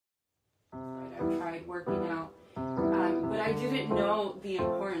I've tried working out, but I didn't know the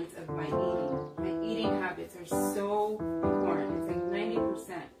importance of my eating. My eating habits are so important. It's like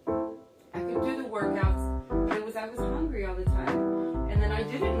 90%. I could do the workouts, but I was hungry all the time. And then I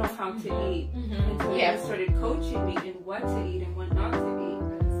didn't know how to eat until you started coaching me in what to eat and what not to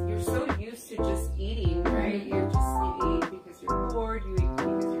eat. You're so used to just eating, right? You eat because you're bored, you eat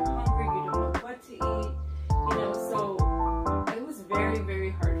because you're hungry, you don't know what to eat, you know, so it was very,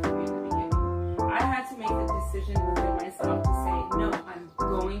 very hard for me in the beginning. I had to make the decision within myself to say, no, I'm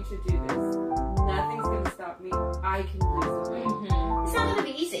going to do this. Nothing's going to stop me. I can lose the weight. It's not going to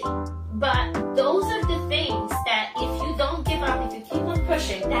be easy, but those are the things that if you don't give up, if you keep on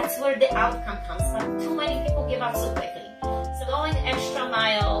pushing, that's where the outcome comes from. Too many people give up so quickly. So going the extra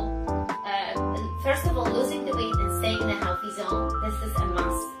mile, first of all, losing the weight and staying in a healthy zone, this is a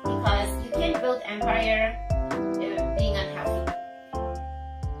must, because you can't build empire